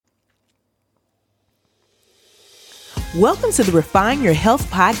Welcome to the Refine Your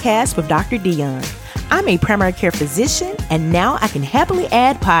Health podcast with Dr. Dion. I'm a primary care physician, and now I can happily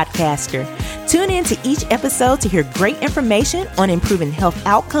add podcaster. Tune in to each episode to hear great information on improving health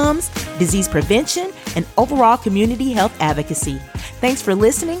outcomes, disease prevention, and overall community health advocacy. Thanks for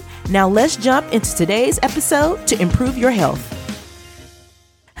listening. Now let's jump into today's episode to improve your health.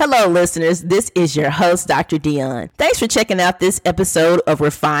 Hello, listeners. This is your host, Dr. Dion. Thanks for checking out this episode of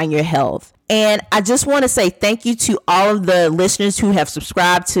Refine Your Health. And I just want to say thank you to all of the listeners who have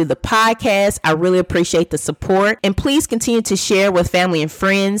subscribed to the podcast. I really appreciate the support. And please continue to share with family and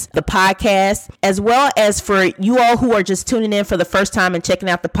friends the podcast, as well as for you all who are just tuning in for the first time and checking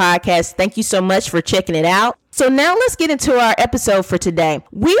out the podcast. Thank you so much for checking it out. So now let's get into our episode for today.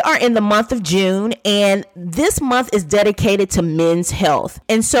 We are in the month of June, and this month is dedicated to men's health.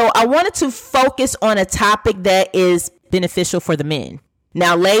 And so I wanted to focus on a topic that is beneficial for the men.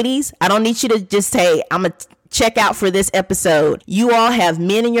 Now, ladies, I don't need you to just say, I'm going to check out for this episode. You all have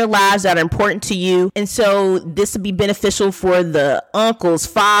men in your lives that are important to you. And so this will be beneficial for the uncles,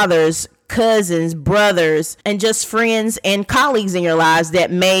 fathers, cousins, brothers, and just friends and colleagues in your lives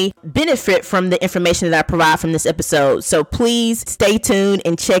that may benefit from the information that I provide from this episode. So please stay tuned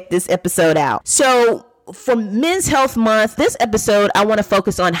and check this episode out. So for Men's Health Month, this episode, I want to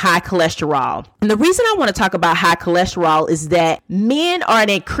focus on high cholesterol. And the reason I want to talk about high cholesterol is that men are at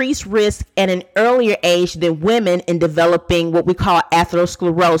increased risk at an earlier age than women in developing what we call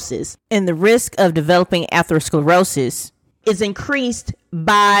atherosclerosis. And the risk of developing atherosclerosis is increased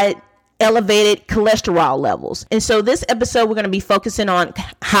by elevated cholesterol levels. And so this episode, we're going to be focusing on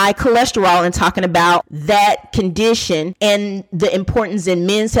high cholesterol and talking about that condition and the importance in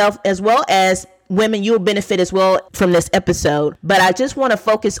men's health, as well as women. You'll benefit as well from this episode. But I just want to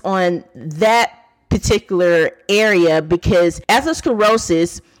focus on that particular area because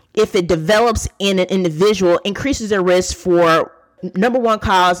atherosclerosis, if it develops in an individual, increases their risk for number one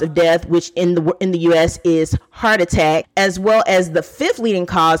cause of death, which in the U.S. is heart attack, as well as the fifth leading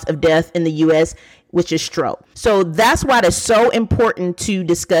cause of death in the U.S., which is stroke. So that's why it's so important to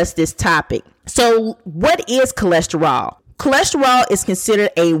discuss this topic. So what is cholesterol? Cholesterol is considered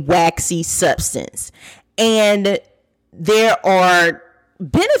a waxy substance, and there are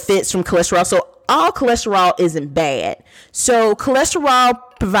benefits from cholesterol. So all cholesterol isn't bad. So cholesterol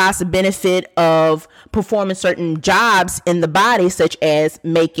provides the benefit of performing certain jobs in the body, such as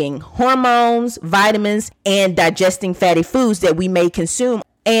making hormones, vitamins, and digesting fatty foods that we may consume.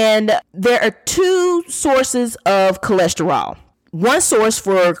 And there are two sources of cholesterol. One source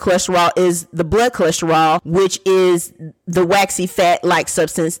for cholesterol is the blood cholesterol, which is the waxy fat-like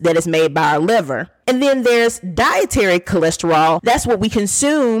substance that is made by our liver. And then there's dietary cholesterol. That's what we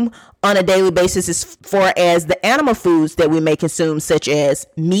consume on a daily basis as far as the animal foods that we may consume, such as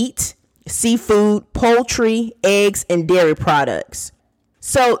meat, seafood, poultry, eggs, and dairy products.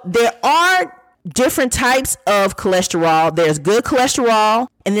 So there are different types of cholesterol. There's good cholesterol,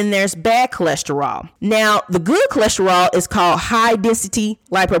 and then there's bad cholesterol. Now, the good cholesterol is called high density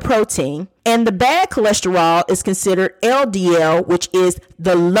lipoprotein, and the bad cholesterol is considered LDL, which is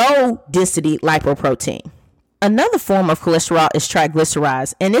the low density lipoprotein. Another form of cholesterol is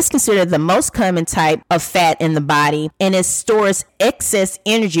triglycerides, and it's considered the most common type of fat in the body, and it stores excess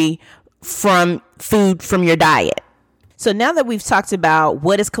energy from food from your diet. So now that we've talked about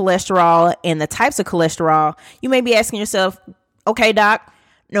what is cholesterol and the types of cholesterol, you may be asking yourself, okay, doc,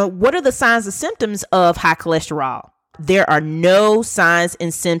 what are the signs and symptoms of high cholesterol? There are no signs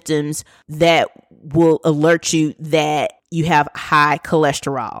and symptoms that will alert you that you have high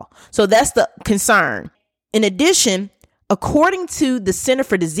cholesterol. So that's the concern. In addition, according to the Center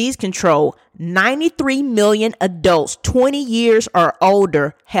for Disease Control, 93 million adults 20 years or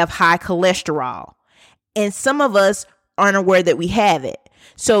older have high cholesterol. And some of us aren't aware that we have it.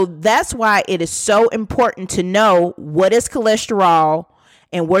 So that's why it is so important to know what is cholesterol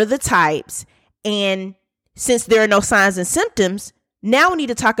and what are the types. And since there are no signs and symptoms, now we need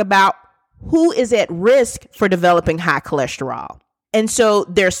to talk about who is at risk for developing high cholesterol. And so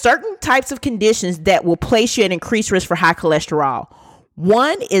there are certain types of conditions that will place you at increased risk for high cholesterol.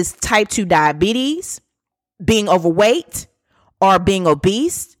 One is type 2 diabetes, being overweight or being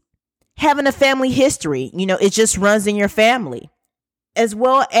obese, having a family history, it just runs in your family, as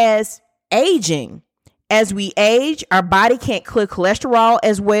well as aging. As we age, our body can't clear cholesterol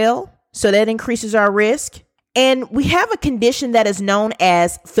as well, so that increases our risk. And we have a condition that is known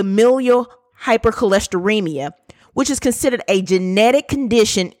as familial hypercholesteremia, which is considered a genetic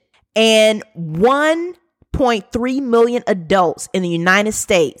condition, and 1.3 million adults in the United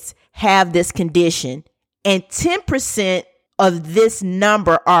States have this condition, and 10% of this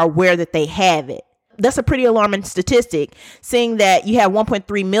number are aware that they have it. that's a pretty alarming statistic, seeing that you have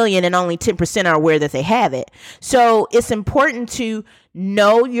 1.3 million and only 10% are aware that they have it. So it's important to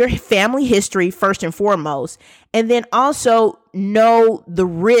know your family history first and foremost, and then also know the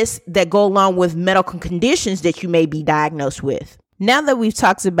risks that go along with medical conditions that you may be diagnosed with. Now that we've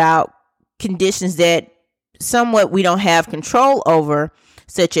talked about conditions that somewhat we don't have control over,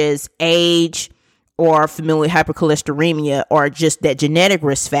 such as age or familial hypercholesterolemia or just that genetic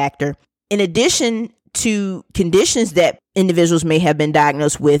risk factor, in addition to conditions that individuals may have been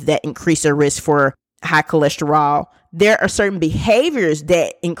diagnosed with that increase their risk for high cholesterol, there are certain behaviors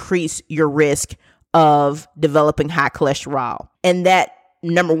that increase your risk of developing high cholesterol. And that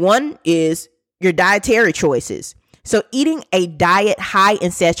number one is your dietary choices. So eating a diet high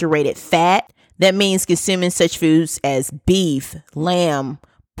in saturated fat, that means consuming such foods as beef, lamb,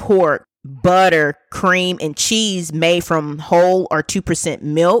 pork, butter, cream, and cheese made from whole or 2%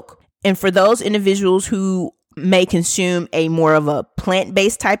 milk. And for those individuals who may consume a more of a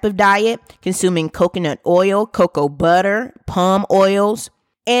plant-based type of diet, consuming coconut oil, cocoa butter, palm oils,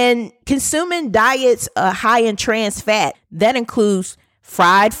 and consuming diets high in trans fat. That includes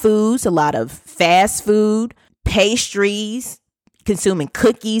fried foods, a lot of fast food, pastries, consuming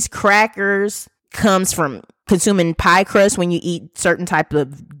cookies, crackers, comes from consuming pie crust when you eat certain type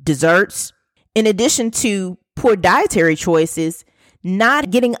of desserts. In addition to poor dietary choices, not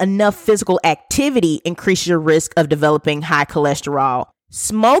getting enough physical activity increases your risk of developing high cholesterol.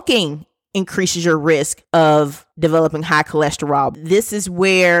 Smoking increases your risk of developing high cholesterol. This is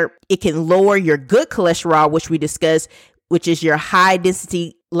where it can lower your good cholesterol, which we discussed, which is your high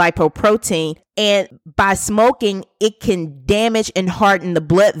density lipoprotein. And by smoking, it can damage and harden the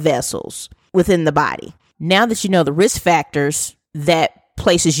blood vessels within the body. Now that you know the risk factors that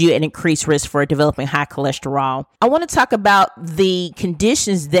places you at increased risk for developing high cholesterol, I want to talk about the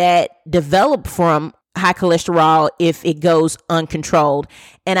conditions that develop from high cholesterol if it goes uncontrolled.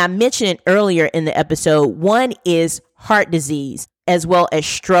 And I mentioned it earlier in the episode. One is heart disease as well as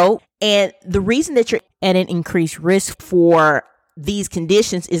stroke. And the reason that you're at an increased risk for these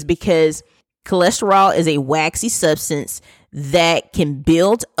conditions is because cholesterol is a waxy substance that can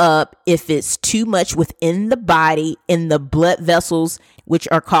build up if it's too much within the body in the blood vessels, which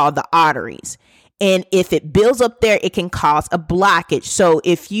are called the arteries. And if it builds up there, it can cause a blockage. So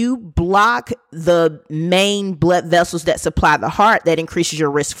if you block the main blood vessels that supply the heart, that increases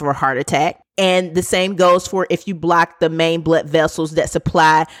your risk for a heart attack. And the same goes for if you block the main blood vessels that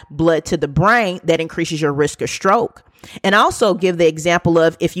supply blood to the brain, that increases your risk of stroke. And also give the example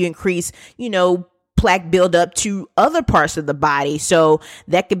of if you increase, plaque buildup to other parts of the body. So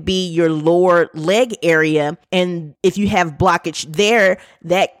that could be your lower leg area. And if you have blockage there,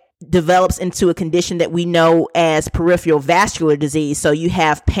 that develops into a condition that we know as peripheral vascular disease. So you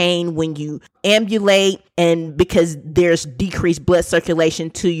have pain when you ambulate, and because there's decreased blood circulation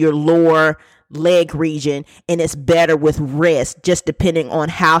to your lower leg region, and it's better with rest, just depending on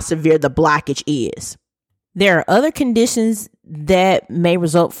how severe the blockage is. There are other conditions that may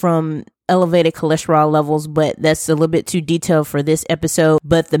result from elevated cholesterol levels, but that's a little bit too detailed for this episode.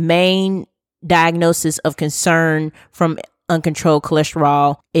 But the main diagnosis of concern from uncontrolled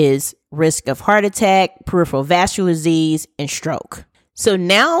cholesterol is risk of heart attack, peripheral vascular disease, and stroke. So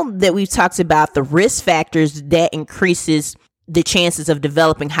now that we've talked about the risk factors that increases the chances of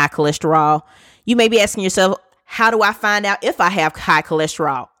developing high cholesterol, you may be asking yourself, how do I find out if I have high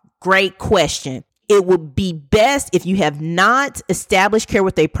cholesterol? Great question. It would be best if you have not established care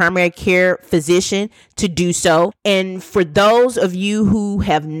with a primary care physician to do so. And for those of you who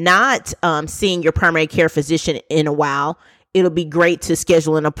have not seen your primary care physician in a while, it'll be great to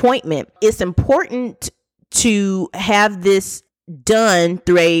schedule an appointment. It's important to have this done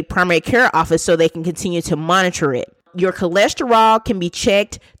through a primary care office so they can continue to monitor it. Your cholesterol can be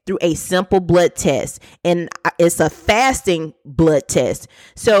checked through a simple blood test, and it's a fasting blood test.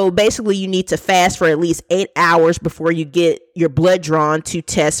 So basically you need to fast for at least 8 hours before you get your blood drawn to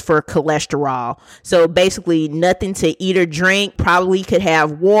test for cholesterol. So basically nothing to eat or drink. Probably could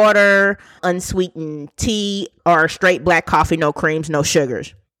have water, unsweetened tea, or straight black coffee, no creams, no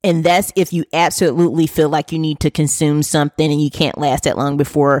sugars. And that's if you absolutely feel like you need to consume something and you can't last that long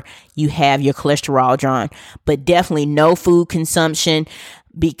before you have your cholesterol drawn. But definitely no food consumption,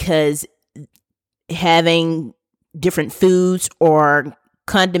 because having different foods or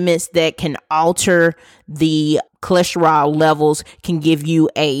condiments that can alter the cholesterol levels can give you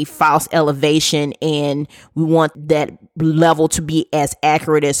a false elevation, and we want that level to be as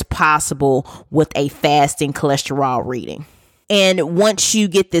accurate as possible with a fasting cholesterol reading. And once you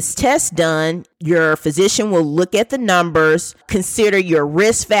get this test done, your physician will look at the numbers, consider your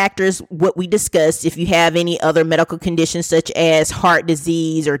risk factors, what we discussed, if you have any other medical conditions such as heart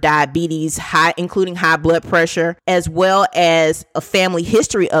disease or diabetes, including high blood pressure, as well as a family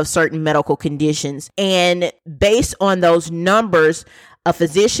history of certain medical conditions. And based on those numbers, a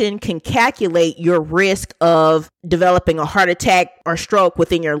physician can calculate your risk of developing a heart attack or stroke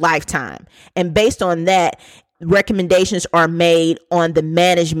within your lifetime. And based on that, recommendations are made on the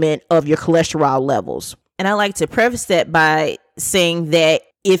management of your cholesterol levels. And I like to preface that by saying that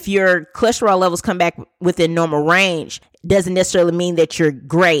if your cholesterol levels come back within normal range, doesn't necessarily mean that you're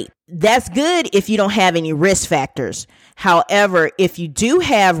great. That's good if you don't have any risk factors. However, if you do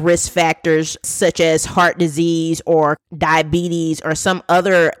have risk factors such as heart disease or diabetes or some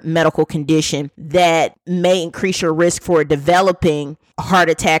other medical condition that may increase your risk for developing a heart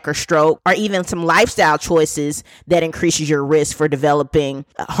attack or stroke, or even some lifestyle choices that increases your risk for developing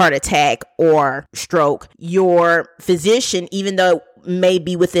a heart attack or stroke, your physician, even though may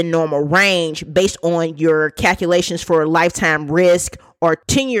be within normal range based on your calculations for lifetime risk or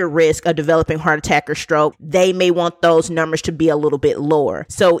 10-year risk of developing heart attack or stroke, they may want those numbers to be a little bit lower.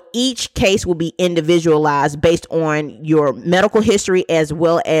 So each case will be individualized based on your medical history as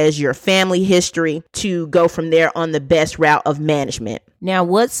well as your family history to go from there on the best route of management. Now,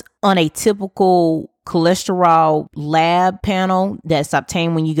 what's on a typical cholesterol lab panel that's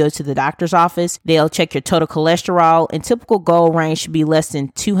obtained when you go to the doctor's office? They'll check your total cholesterol, and typical goal range should be less than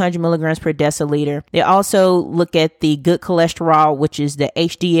 200 milligrams per deciliter. They also look at the good cholesterol, which is the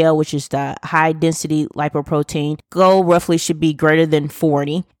HDL, which is the high density lipoprotein. Goal roughly should be greater than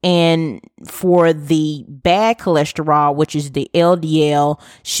 40. And for the bad cholesterol, which is the LDL,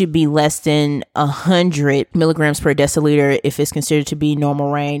 should be less than 100 milligrams per deciliter if it's considered to be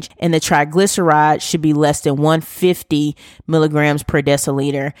normal range. And the triglyceride should be less than 150 milligrams per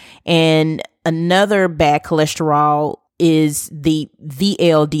deciliter. And another bad cholesterol is the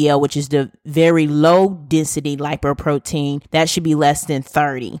VLDL, which is the very low density lipoprotein. That should be less than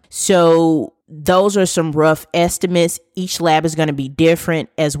 30. So those are some rough estimates. Each lab is going to be different,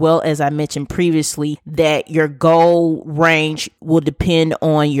 as well as I mentioned previously that your goal range will depend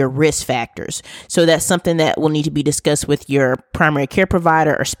on your risk factors. So that's something that will need to be discussed with your primary care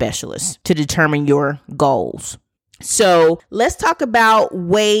provider or specialist to determine your goals. So let's talk about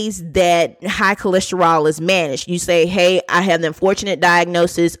ways that high cholesterol is managed. You say, hey, I have the unfortunate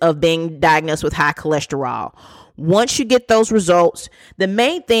diagnosis of being diagnosed with high cholesterol. Once you get those results, the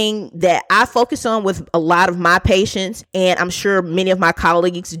main thing that I focus on with a lot of my patients, and I'm sure many of my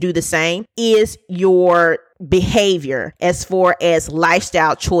colleagues do the same, is your behavior as far as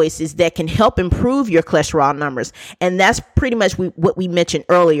lifestyle choices that can help improve your cholesterol numbers. And that's pretty much what we mentioned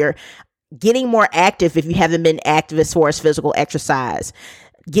earlier. Getting more active if you haven't been active as far as physical exercise.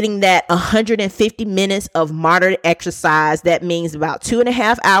 Getting that 150 minutes of moderate exercise. That means about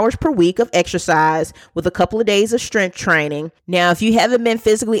 2.5 hours per week of exercise with a couple of days of strength training. Now, if you haven't been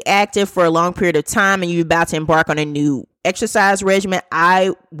physically active for a long period of time and you're about to embark on a new exercise regimen,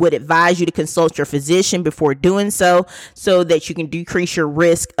 I would advise you to consult your physician before doing so that you can decrease your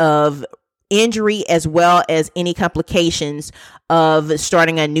risk of injury as well as any complications of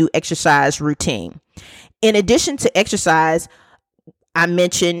starting a new exercise routine. In addition to exercise, I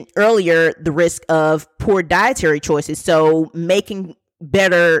mentioned earlier the risk of poor dietary choices. So making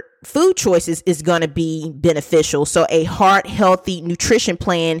better food choices is going to be beneficial. So a heart healthy nutrition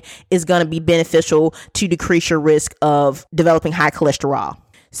plan is going to be beneficial to decrease your risk of developing high cholesterol.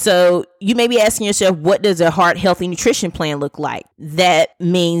 So you may be asking yourself, what does a heart healthy nutrition plan look like? That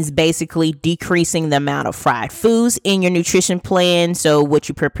means basically decreasing the amount of fried foods in your nutrition plan. So what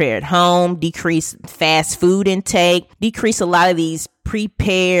you prepare at home, decrease fast food intake, decrease a lot of these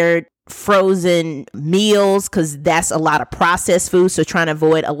prepared frozen meals, because that's a lot of processed food. So trying to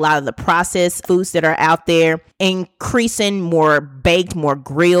avoid a lot of the processed foods that are out there. Increasing more baked, more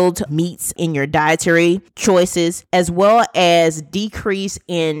grilled meats in your dietary choices, as well as decrease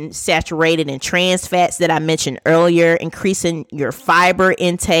in saturated and trans fats that I mentioned earlier. Increasing your fiber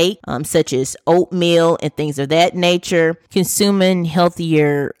intake, such as oatmeal and things of that nature. Consuming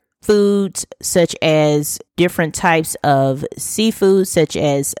healthier foods, such as different types of seafood, such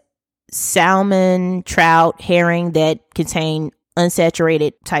as salmon, trout, herring that contain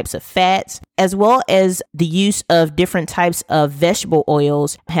unsaturated types of fats, as well as the use of different types of vegetable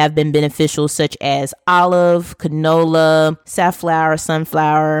oils have been beneficial, such as olive, canola, safflower,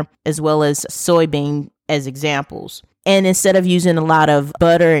 sunflower, as well as soybean as examples. And instead of using a lot of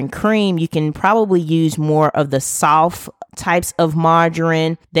butter and cream, you can probably use more of the soft types of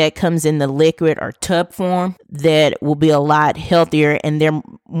margarine that comes in the liquid or tub form that will be a lot healthier, and they're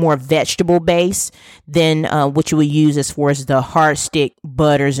more vegetable based than what you would use as far as the hard stick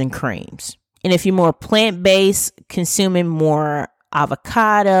butters and creams. And if you're more plant-based, consuming more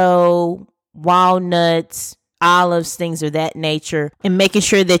avocado, walnuts, olives, things of that nature, and making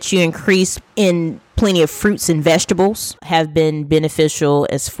sure that you increase in plenty of fruits and vegetables have been beneficial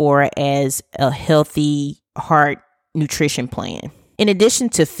as far as a healthy heart nutrition plan. In addition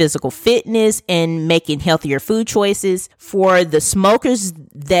to physical fitness and making healthier food choices, for the smokers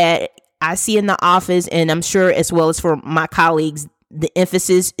that I see in the office, and I'm sure as well as for my colleagues, the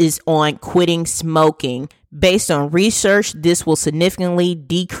emphasis is on quitting smoking. Based on research, this will significantly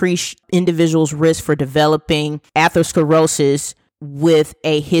decrease individuals' risk for developing atherosclerosis with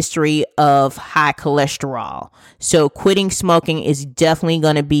a history of high cholesterol. So quitting smoking is definitely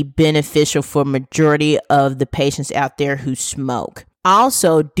going to be beneficial for majority of the patients out there who smoke.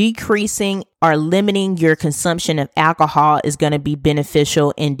 Also, decreasing or limiting your consumption of alcohol is going to be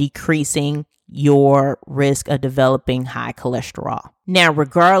beneficial in decreasing your risk of developing high cholesterol. Now,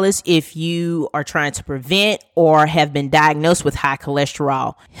 regardless if you are trying to prevent or have been diagnosed with high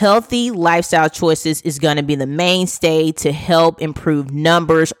cholesterol, healthy lifestyle choices is going to be the mainstay to help improve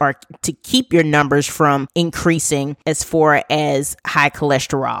numbers or to keep your numbers from increasing as far as high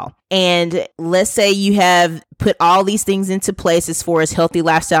cholesterol. And let's say you have put all these things into place as far as healthy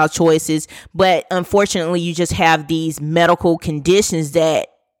lifestyle choices, but unfortunately you just have these medical conditions that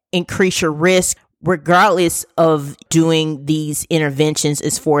increase your risk. Regardless of doing these interventions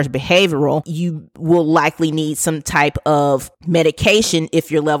as far as behavioral, you will likely need some type of medication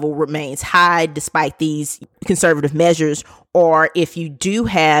if your level remains high despite these conservative measures, or if you do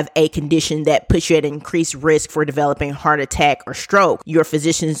have a condition that puts you at increased risk for developing heart attack or stroke, your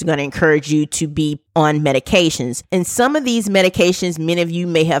physician is going to encourage you to be on medications. And some of these medications, many of you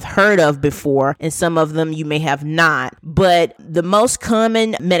may have heard of before, and some of them you may have not. But the most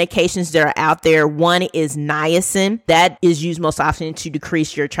common medications that are out there, one is niacin. That is used most often to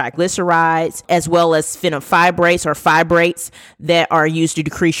decrease your triglycerides, as well as fenofibrates or fibrates that are used to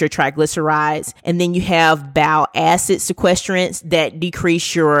decrease your triglycerides. And then you have bile acid sequestrants that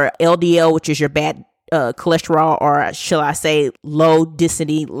decrease your LDL, which is your bad cholesterol, or shall I say low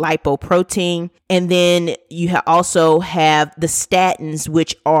density lipoprotein. And then you also have the statins,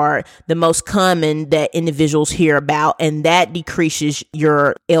 which are the most common that individuals hear about, and that decreases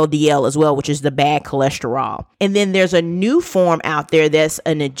your LDL as well, which is the bad cholesterol. And then there's a new form out there that's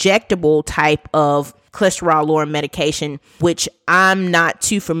an injectable type of cholesterol lowering medication, which I'm not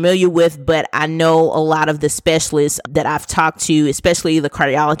too familiar with, but I know a lot of the specialists that I've talked to, especially the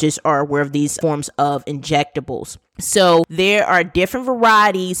cardiologists, are aware of these forms of injectables. So there are different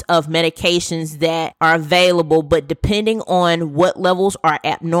varieties of medications that are available, but depending on what levels are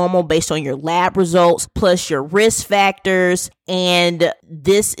abnormal based on your lab results, plus your risk factors, and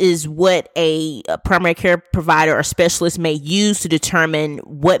this is what a primary care provider or specialist may use to determine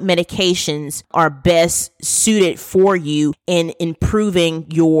what medications are best suited for you in improving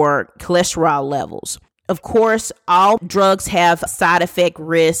your cholesterol levels. Of course, all drugs have side effect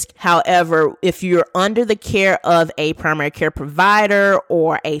risk. However, if you're under the care of a primary care provider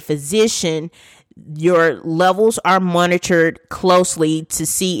or a physician, your levels are monitored closely to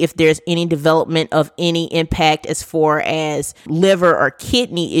see if there's any development of any impact as far as liver or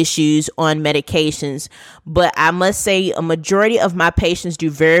kidney issues on medications. But I must say a majority of my patients do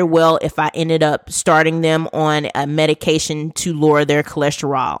very well if I ended up starting them on a medication to lower their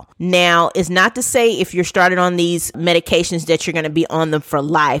cholesterol. Now, it's not to say if you're started on these medications that you're going to be on them for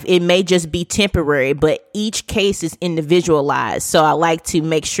life. It may just be temporary, but each case is individualized. So I like to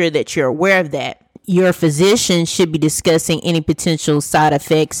make sure that you're aware of that. Your physician should be discussing any potential side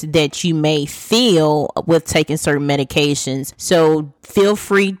effects that you may feel with taking certain medications. So feel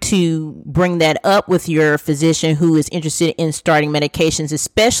free to bring that up with your physician who is interested in starting medications,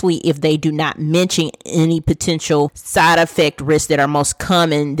 especially if they do not mention any potential side effect risks that are most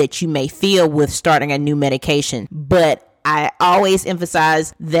common that you may feel with starting a new medication. But I always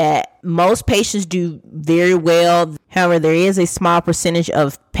emphasize that most patients do very well. However, there is a small percentage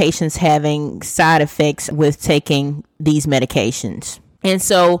of patients having side effects with taking these medications. And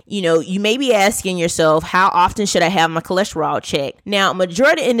so, you may be asking yourself, how often should I have my cholesterol checked? Now,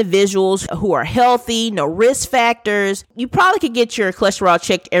 majority of individuals who are healthy, no risk factors, you probably could get your cholesterol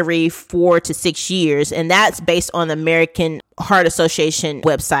checked every 4 to 6 years. And that's based on the American Heart Association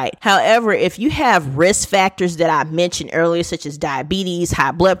website. However, if you have risk factors that I mentioned earlier, such as diabetes,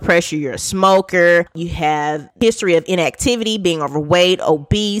 high blood pressure, you're a smoker, you have history of inactivity, being overweight,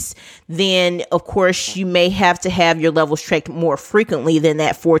 obese, then of course you may have to have your levels checked more frequently than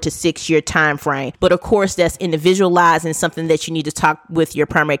that 4 to 6 year time frame. But of course, that's individualized and something that you need to talk with your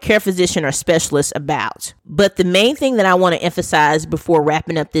primary care physician or specialist about. But the main thing that I want to emphasize before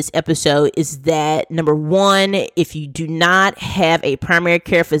wrapping up this episode is that, number one, if you do not have a primary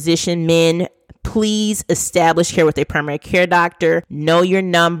care physician, men, please establish care with a primary care doctor. Know your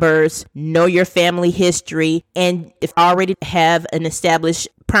numbers, know your family history, and if already have an established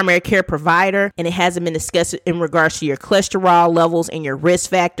primary care provider and it hasn't been discussed in regards to your cholesterol levels and your risk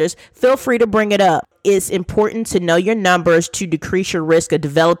factors, feel free to bring it up. It's important to know your numbers to decrease your risk of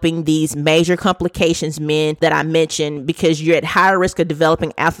developing these major complications, men, that I mentioned, because you're at higher risk of developing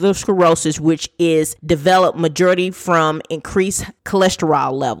atherosclerosis, which is developed majority from increased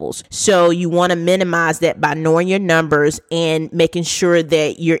cholesterol levels. So you want to minimize that by knowing your numbers and making sure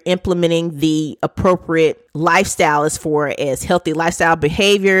that you're implementing the appropriate lifestyle as far as healthy lifestyle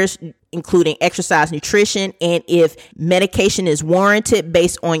behaviors, including exercise, nutrition, and if medication is warranted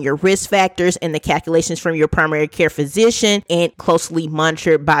based on your risk factors and the calculations from your primary care physician, and closely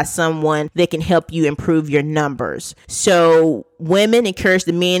monitored by someone that can help you improve your numbers. So women, encourage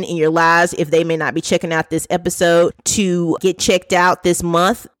the men in your lives, if they may not be checking out this episode, to get checked out this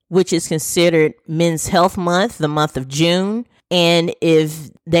month, which is considered Men's Health Month, the month of June. And if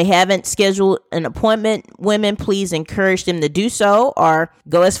they haven't scheduled an appointment, women, please encourage them to do so, or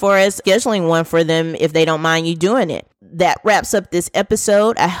go as far as scheduling one for them if they don't mind you doing it. That wraps up this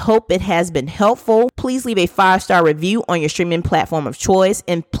episode. I hope it has been helpful. Please leave a 5-star review on your streaming platform of choice.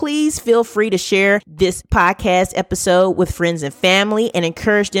 And please feel free to share this podcast episode with friends and family and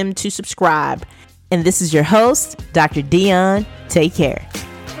encourage them to subscribe. And this is your host, Dr. Dion. Take care.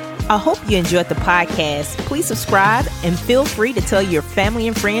 I hope you enjoyed the podcast. Please subscribe and feel free to tell your family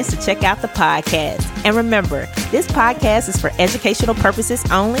and friends to check out the podcast. And remember, this podcast is for educational purposes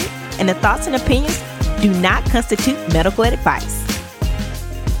only, and the thoughts and opinions do not constitute medical advice.